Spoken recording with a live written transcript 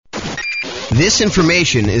This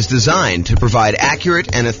information is designed to provide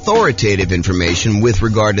accurate and authoritative information with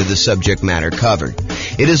regard to the subject matter covered.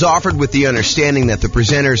 It is offered with the understanding that the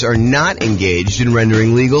presenters are not engaged in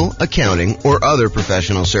rendering legal, accounting, or other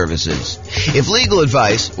professional services. If legal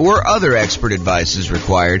advice or other expert advice is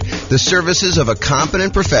required, the services of a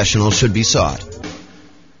competent professional should be sought.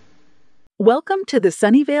 Welcome to the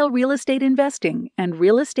Sunnyvale Real Estate Investing and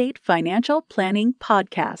Real Estate Financial Planning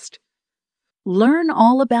Podcast. Learn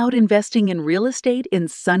all about investing in real estate in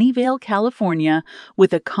Sunnyvale, California,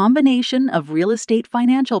 with a combination of real estate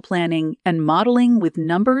financial planning and modeling with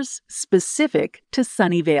numbers specific to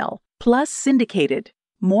Sunnyvale, plus syndicated,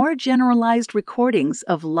 more generalized recordings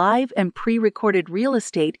of live and pre-recorded real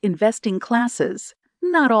estate investing classes,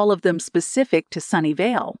 not all of them specific to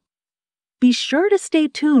Sunnyvale. Be sure to stay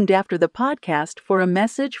tuned after the podcast for a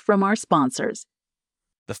message from our sponsors.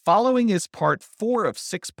 The following is part 4 of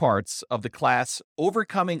 6 parts of the class,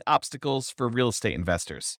 Overcoming Obstacles for Real Estate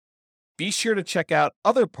Investors. Be sure to check out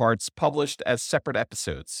other parts published as separate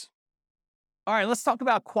episodes. All right, let's talk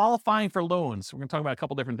about qualifying for loans. We're going to talk about a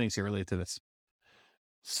couple different things here related to this.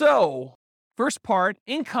 So, first part,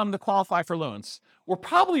 income to qualify for loans. We're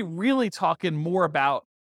probably really talking more about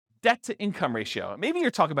debt to income ratio. Maybe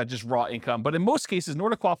you're talking about just raw income, but in most cases, in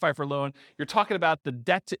order to qualify for a loan, you're talking about the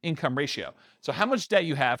debt to income ratio. So how much debt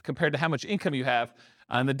you have compared to how much income you have,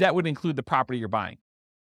 and the debt would include the property you're buying.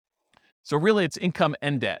 So really it's income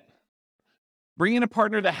and debt. Bring in a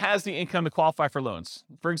partner that has the income to qualify for loans.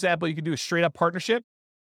 For example, you could do a straight up partnership,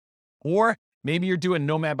 or maybe you're doing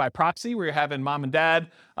nomad by proxy where you're having mom and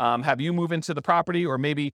dad have you move into the property, or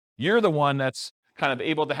maybe you're the one that's kind of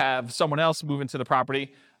able to have someone else move into the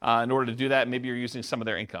property. In order to do that, maybe you're using some of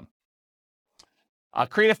their income.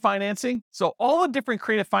 Creative financing. So all the different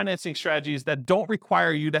creative financing strategies that don't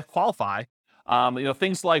require you to qualify,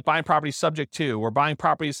 things like buying properties subject to, or buying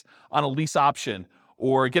properties on a lease option,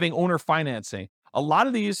 or getting owner financing. A lot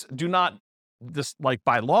of these do not, just like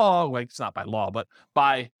by law, like it's not by law, but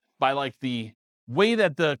by like the way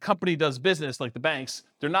that the company does business, like the banks,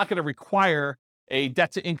 they're not going to require a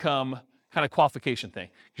debt to income kind of qualification thing.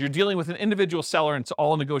 You're dealing with an individual seller and it's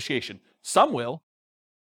all negotiation. Some will,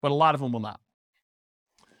 but a lot of them will not.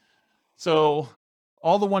 So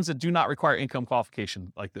all the ones that do not require income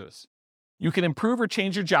qualification, like those. You can improve or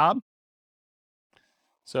change your job.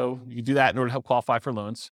 So you can do that in order to help qualify for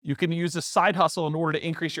loans. You can use a side hustle in order to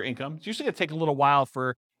increase your income. It's usually going to take a little while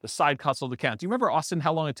for the side hustle to count. Do you remember, Austin,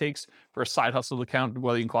 how long it takes for a side hustle to count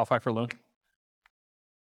whether you can qualify for a loan?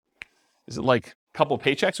 Is it like a couple of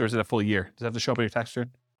paychecks, or is it a full year? Does it have to show up on your tax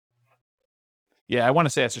return? Yeah, I want to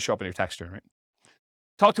say it has to show up on your tax return, right?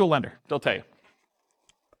 Talk to a lender. They'll tell you.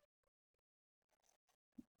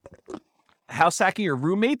 House hacking your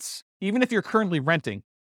roommates, even if you're currently renting.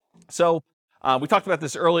 So we talked about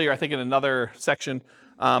this earlier, I think in another section,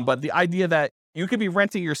 but the idea that you could be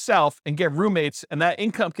renting yourself and get roommates, and that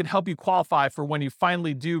income can help you qualify for when you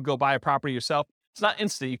finally do go buy a property yourself. It's not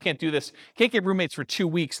instant. You can't do this. You can't get roommates for 2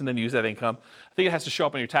 weeks and then use that income. I think it has to show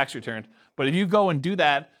up on your tax return. But if you go and do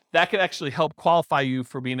that, that could actually help qualify you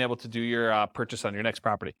for being able to do your purchase on your next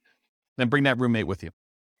property. Then bring that roommate with you.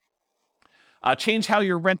 Change how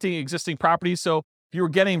you're renting existing properties. So if you were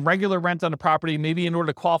getting regular rent on a property, maybe in order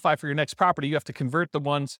to qualify for your next property, you have to convert the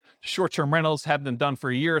ones to short-term rentals, have them done for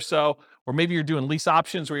a year or so. Or maybe you're doing lease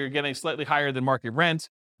options where you're getting slightly higher than market rent,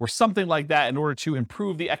 or something like that in order to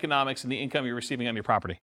improve the economics and the income you're receiving on your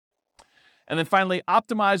property. And then finally,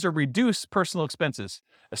 optimize or reduce personal expenses,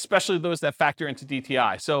 especially those that factor into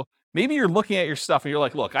DTI. So maybe you're looking at your stuff and you're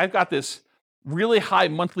like, look, I've got this really high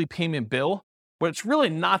monthly payment bill, but it's really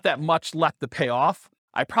not that much left to pay off.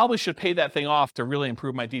 I probably should pay that thing off to really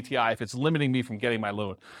improve my DTI if it's limiting me from getting my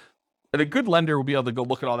loan. And a good lender will be able to go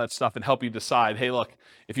look at all that stuff and help you decide, hey, look,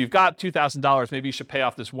 if you've got $2,000, maybe you should pay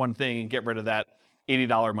off this one thing and get rid of that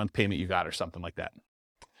 $80 a month payment you got, or something like that.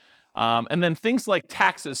 And then things like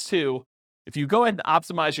taxes too. If you go ahead and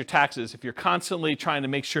optimize your taxes, if you're constantly trying to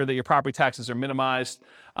make sure that your property taxes are minimized,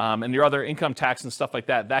 and your other income tax and stuff like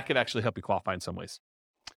that, that could actually help you qualify in some ways.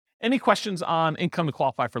 Any questions on income to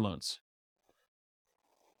qualify for loans?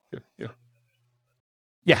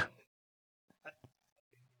 Yeah.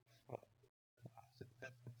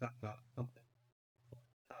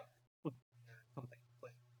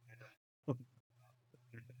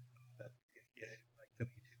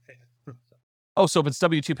 Oh, so if it's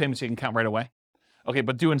W-2 payments, you can count right away? Okay,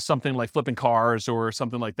 but doing something like flipping cars or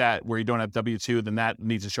something like that where you don't have W-2, then that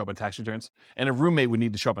needs to show up on tax returns. And a roommate would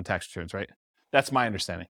need to show up on tax returns, right? That's my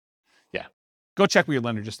understanding. Yeah. Go check with your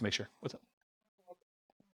lender just to make sure. What's up?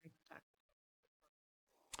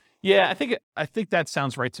 Yeah, I think that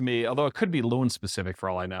sounds right to me, although it could be loan specific for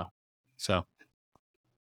all I know. So.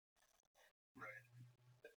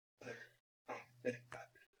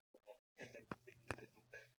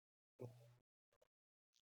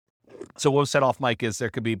 So what was set off, Mike, is there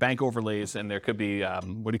could be bank overlays and there could be, what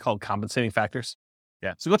do you call it, compensating factors?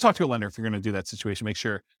 Yeah. So go talk to a lender if you're going to do that situation. Make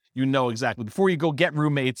sure you know exactly before you go get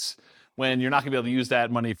roommates when you're not going to be able to use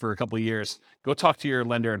that money for a couple of years. Go talk to your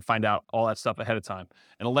lender and find out all that stuff ahead of time.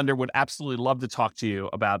 And a lender would absolutely love to talk to you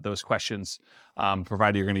about those questions,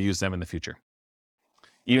 provided you're going to use them in the future,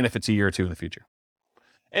 even if it's a year or two in the future.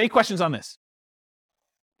 Any questions on this?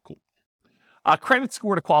 Cool. Credit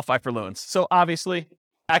score to qualify for loans. So obviously,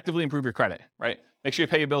 actively improve your credit, right? Make sure you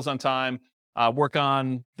pay your bills on time, work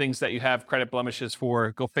on things that you have credit blemishes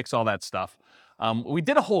for, go fix all that stuff. We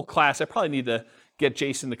did a whole class. I probably need to get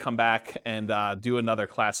Jason to come back and do another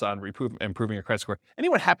class on improving your credit score.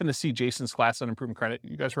 Anyone happen to see Jason's class on improving credit?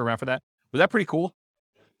 You guys were around for that? Was that pretty cool?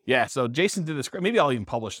 Yeah, so Jason did this. Maybe I'll even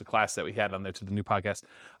publish the class that we had on there to the new podcast.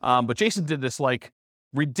 But Jason did this like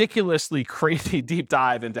ridiculously crazy deep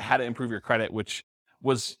dive into how to improve your credit, which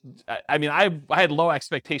was, I mean, I had low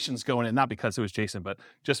expectations going in, not because it was Jason, but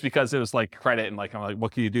just because it was like credit and like, I'm like,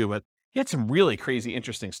 what can you do? But he had some really crazy,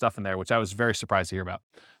 interesting stuff in there, which I was very surprised to hear about.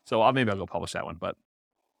 So maybe I'll go publish that one, but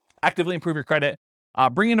actively improve your credit.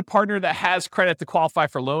 Bring in a partner that has credit to qualify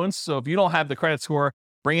for loans. So if you don't have the credit score,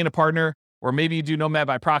 bring in a partner, or maybe you do Nomad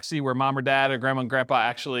by proxy where mom or dad or grandma and grandpa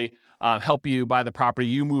actually help you buy the property.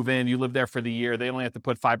 You move in, you live there for the year. They only have to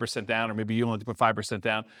put 5% down, or maybe you only have to put 5%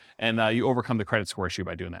 down, and you overcome the credit score issue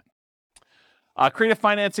by doing that. Creative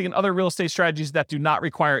financing and other real estate strategies that do not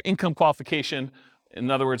require income qualification, in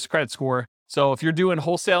other words, credit score. So if you're doing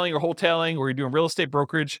wholesaling or wholetailing, or you're doing real estate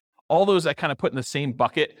brokerage, all those I kind of put in the same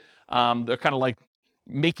bucket. They're kind of like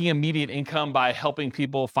making immediate income by helping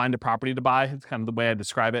people find a property to buy. It's kind of the way I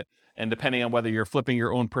describe it. And depending on whether you're flipping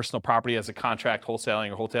your own personal property as a contract, wholesaling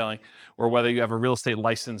or wholetailing, or whether you have a real estate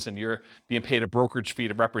license and you're being paid a brokerage fee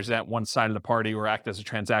to represent one side of the party or act as a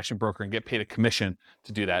transaction broker and get paid a commission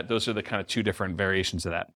to do that. Those are the kind of two different variations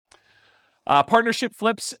of that. Partnership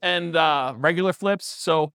flips and regular flips.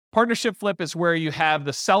 So partnership flip is where you have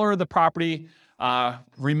the seller of the property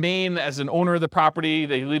remain as an owner of the property.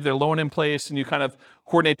 They leave their loan in place and you kind of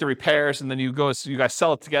coordinate the repairs, and then you guys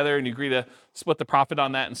sell it together and you agree to split the profit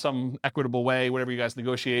on that in some equitable way, whatever you guys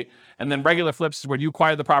negotiate. And then regular flips is where you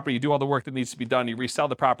acquire the property, you do all the work that needs to be done, you resell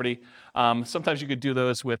the property. Sometimes you could do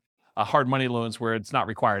those with hard money loans where it's not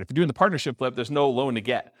required. If you're doing the partnership flip, there's no loan to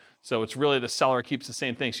get. So it's really the seller keeps the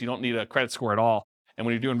same thing, so you don't need a credit score at all. And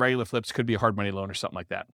when you're doing regular flips, it could be a hard money loan or something like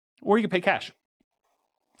that. Or you can pay cash.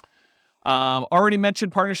 Already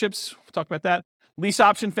mentioned partnerships. We'll talk about that. Lease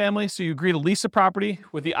option family. So you agree to lease a property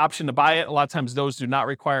with the option to buy it. A lot of times those do not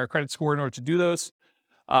require a credit score in order to do those.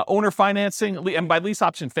 Owner financing. And by lease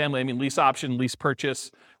option family, I mean lease option, lease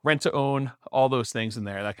purchase, rent to own, all those things in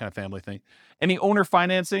there, that kind of family thing. Any owner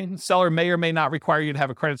financing, seller may or may not require you to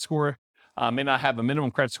have a credit score, may not have a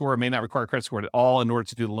minimum credit score, may not require a credit score at all in order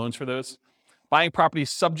to do the loans for those. Buying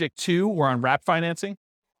properties subject to or on wrap financing.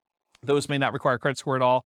 Those may not require a credit score at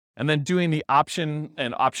all. And then doing the option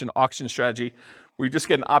and option auction strategy, where you just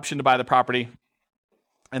get an option to buy the property,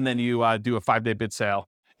 and then you do a 5-day bid sale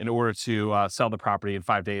in order to sell the property in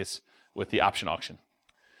 5 days with the option auction.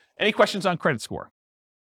 Any questions on credit score?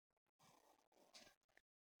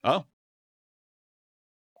 Oh.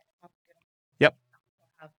 Yep.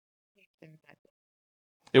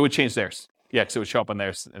 It would change theirs. Yeah, because it would show up on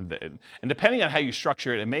theirs. And depending on how you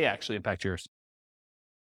structure it, it may actually impact yours.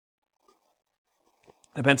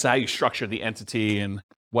 Depends on how you structure the entity and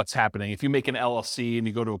what's happening. If you make an LLC and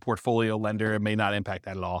you go to a portfolio lender, it may not impact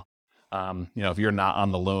that at all. If you're not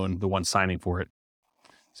on the loan, the one signing for it.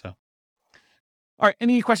 So, all right,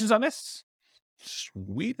 any questions on this?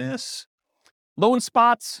 Sweetness. Loan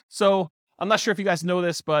spots. So I'm not sure if you guys know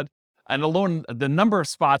this, but the number of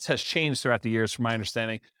spots has changed throughout the years from my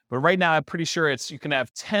understanding. But right now, I'm pretty sure you can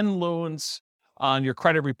have 10 loans on your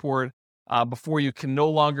credit report before you can no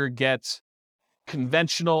longer get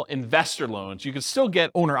conventional investor loans. You can still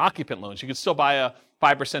get owner-occupant loans. You can still buy a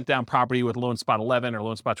 5% down property with loan spot 11 or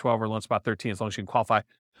loan spot 12 or loan spot 13 as long as you can qualify.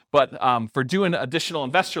 But for doing additional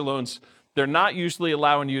investor loans, they're not usually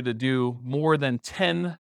allowing you to do more than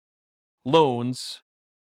 10 loans.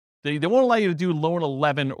 They won't allow you to do loan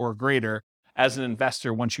 11 or greater as an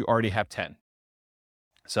investor once you already have 10.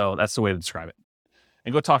 So that's the way to describe it.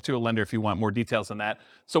 And go talk to a lender if you want more details on that.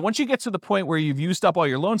 So once you get to the point where you've used up all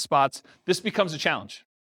your loan spots, this becomes a challenge.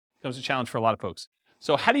 It becomes a challenge for a lot of folks.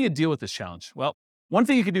 So how do you deal with this challenge? Well, one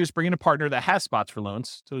thing you can do is bring in a partner that has spots for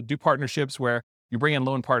loans. So do partnerships where you bring in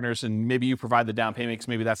loan partners and maybe you provide the down payment because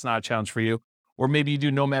maybe that's not a challenge for you. or maybe you do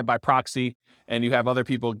Nomad by proxy and you have other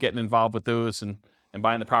people getting involved with those and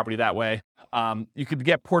buying the property that way. You could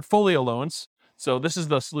get portfolio loans. So this is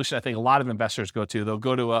the solution I think a lot of investors go to. They'll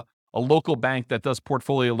go to a local bank that does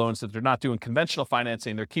portfolio loans, that they're not doing conventional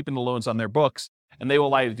financing. They're keeping the loans on their books, and they will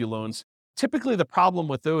allow you to do loans. Typically, the problem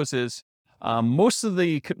with those is most of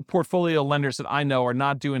the portfolio lenders that I know are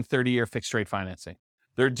not doing 30-year fixed rate financing.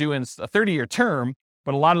 They're doing a 30-year term,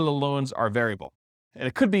 but a lot of the loans are variable. And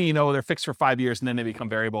it could be, they're fixed for 5 years and then they become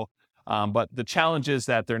variable. But the challenge is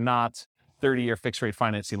that they're not 30-year fixed rate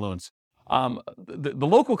financing loans. The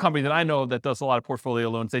local company that I know that does a lot of portfolio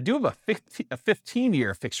loans, they do have a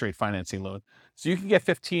 15-year fixed rate financing loan. So you can get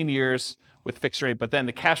 15 years with fixed rate, but then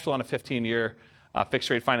the cash flow on a 15-year fixed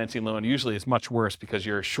rate financing loan usually is much worse because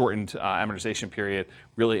your shortened amortization period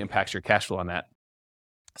really impacts your cash flow on that.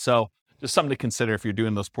 So just something to consider if you're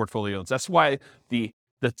doing those portfolio loans. That's why the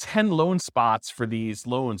 10 loan spots for these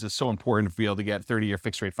loans is so important to be able to get 30-year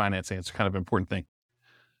fixed rate financing. It's kind of an important thing.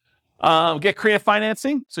 Get creative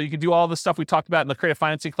financing. So you can do all the stuff we talked about in the creative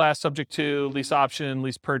financing class, subject to lease option,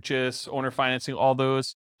 lease purchase, owner financing, all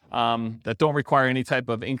those that don't require any type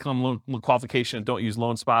of income loan qualification and don't use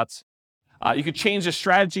loan spots. You could change the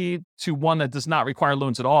strategy to one that does not require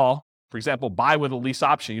loans at all. For example, buy with a lease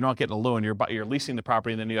option. You're not getting a loan. You're leasing the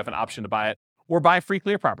property, and then you have an option to buy it. Or buy free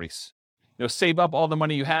clear properties. Save up all the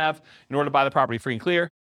money you have in order to buy the property free and clear.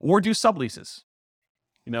 Or do subleases.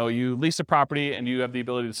 You lease a property, and you have the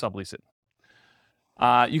ability to sublease it.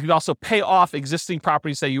 You can also pay off existing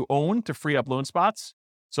properties that you own to free up loan spots.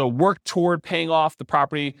 So work toward paying off the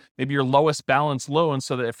property, maybe your lowest balance loan,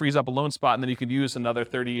 so that it frees up a loan spot, and then you could use another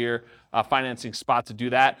 30-year financing spot to do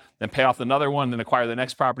that, then pay off another one, then acquire the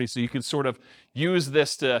next property. So you can sort of use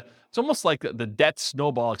this it's almost like the debt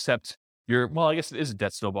snowball, except I guess it is a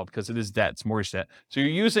debt snowball because it is debt, it's mortgage debt. So you're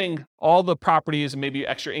using all the properties and maybe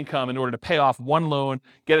extra income in order to pay off one loan,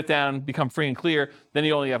 get it down, become free and clear. Then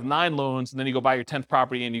you only have 9 loans, and then you go buy your 10th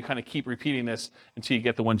property, and you kind of keep repeating this until you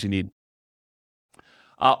get the ones you need.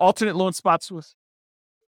 Alternate loan spots with...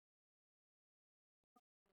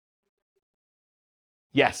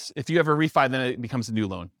 Yes, if you have a refi, then it becomes a new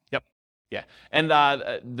loan. Yep, yeah. And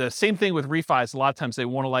the same thing with refis. A lot of times they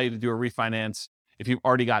won't allow you to do a refinance if you've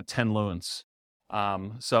already got 10 loans.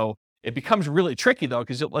 So it becomes really tricky though,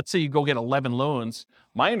 because let's say you go get 11 loans.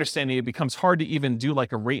 My understanding, it becomes hard to even do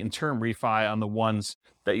like a rate and term refi on the ones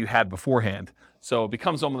that you had beforehand. So it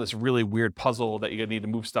becomes almost this really weird puzzle that you need to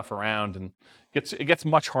move stuff around, and it gets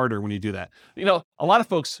much harder when you do that. A lot of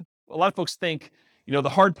folks think, the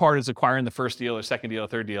hard part is acquiring the first deal or second deal or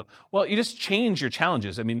third deal. Well, you just change your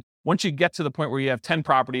challenges. I mean, once you get to the point where you have 10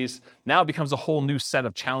 properties, now it becomes a whole new set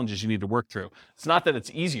of challenges you need to work through. It's not that it's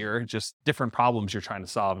easier, just different problems you're trying to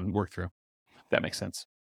solve and work through. If that makes sense.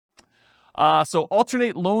 So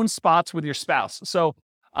alternate loan spots with your spouse. So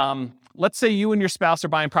let's say you and your spouse are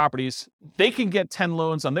buying properties. They can get 10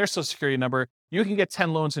 loans on their Social Security number. You can get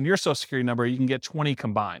 10 loans on your Social Security number. You can get 20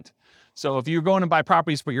 combined. So if you're going to buy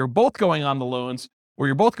properties, but you're both going on the loans, or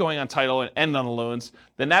you're both going on title and end on the loans,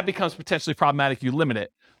 then that becomes potentially problematic. You limit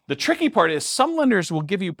it. The tricky part is some lenders will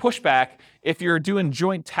give you pushback if you're doing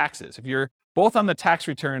joint taxes. If you're both on the tax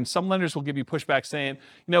return, some lenders will give you pushback saying,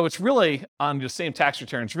 it's really on the same tax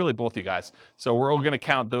return. It's really both you guys. So we're all going to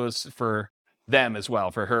count those for them as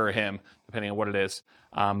well, for her or him, depending on what it is,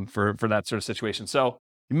 for that sort of situation. So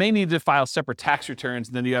you may need to file separate tax returns,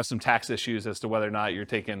 and then you have some tax issues as to whether or not you're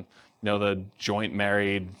taking, the joint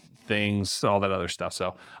married things, all that other stuff.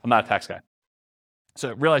 So I'm not a tax guy.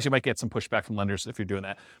 So realize you might get some pushback from lenders if you're doing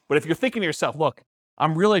that. But if you're thinking to yourself, look,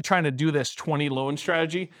 I'm really trying to do this 20 loan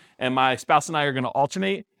strategy, and my spouse and I are going to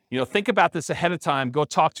alternate, think about this ahead of time. Go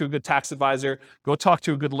talk to a good tax advisor, go talk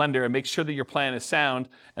to a good lender, and make sure that your plan is sound.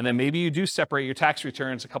 And then maybe you do separate your tax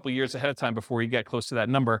returns a couple of years ahead of time before you get close to that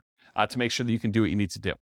number to make sure that you can do what you need to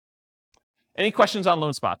do. Any questions on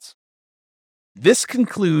loan spots? This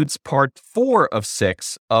concludes part 4 of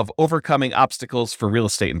 6 of Overcoming Obstacles for Real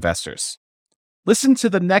Estate Investors. Listen to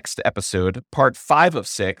the next episode, part 5 of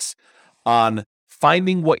 6, on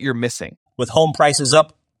finding what you're missing. With home prices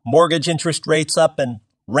up, mortgage interest rates up, and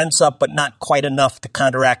rents up, but not quite enough to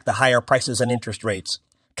counteract the higher prices and interest rates,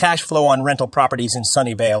 cash flow on rental properties in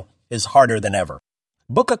Sunnyvale is harder than ever.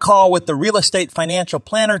 Book a call with the Real Estate Financial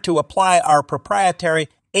Planner to apply our proprietary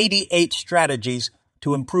 88 strategies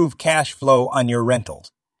to improve cash flow on your rentals.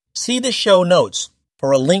 See the show notes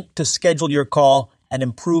for a link to schedule your call and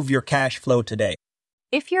improve your cash flow today.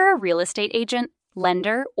 If you're a real estate agent,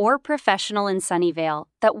 lender, or professional in Sunnyvale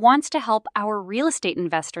that wants to help our real estate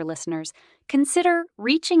investor listeners, consider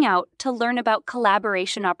reaching out to learn about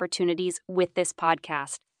collaboration opportunities with this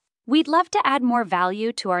podcast. We'd love to add more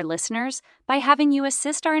value to our listeners by having you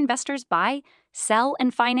assist our investors buy, sell,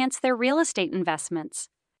 and finance their real estate investments.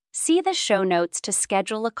 See the show notes to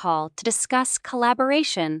schedule a call to discuss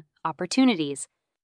collaboration opportunities.